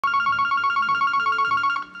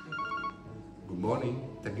morning.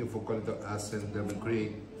 Thank you for calling us in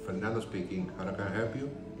DurbinCreek. Fernando speaking. How can I help you?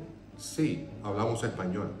 Sí, hablamos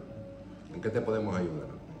español. ¿En qué te podemos ayudar?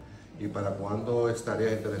 ¿Y para cuándo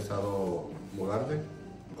estarías interesado mudarte?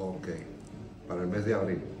 Ok, para el mes de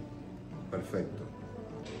abril. Perfecto.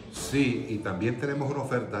 Sí, y también tenemos una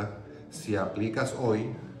oferta. Si aplicas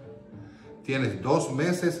hoy, tienes 2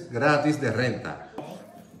 meses gratis de renta.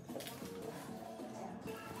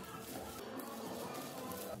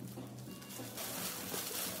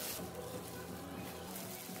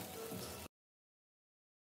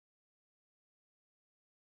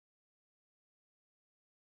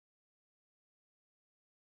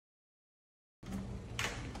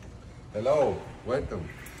 Hello, welcome.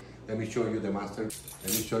 Let me show you the master.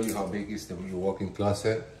 Let me show you how big is your walk-in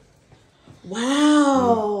closet.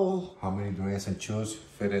 Wow. How many dresses and shoes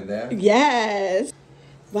fit in there? Yes.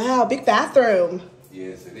 Wow, big bathroom.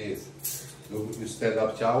 Yes, it is. Look, you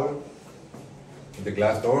stand-up shower. The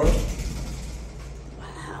glass door.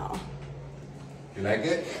 Wow. You like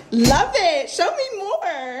it? Love it. Show me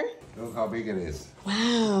more. Look how big it is.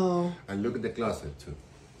 Wow. And look at the closet too.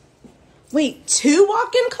 Wait, 2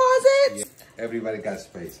 walk-in closets? Yeah, everybody got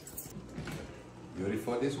space.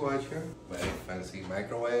 Beautiful dishwasher. Very fancy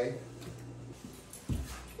microwave.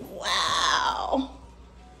 Wow.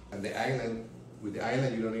 And the island, with the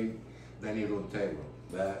island you don't need dining room table.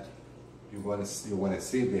 But you wanna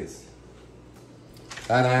see this.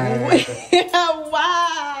 Ta-da!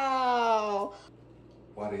 Wow.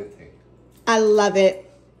 What do you think? I love it.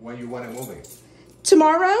 When you wanna move it?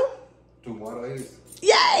 Tomorrow? Tomorrow is?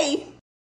 Yay.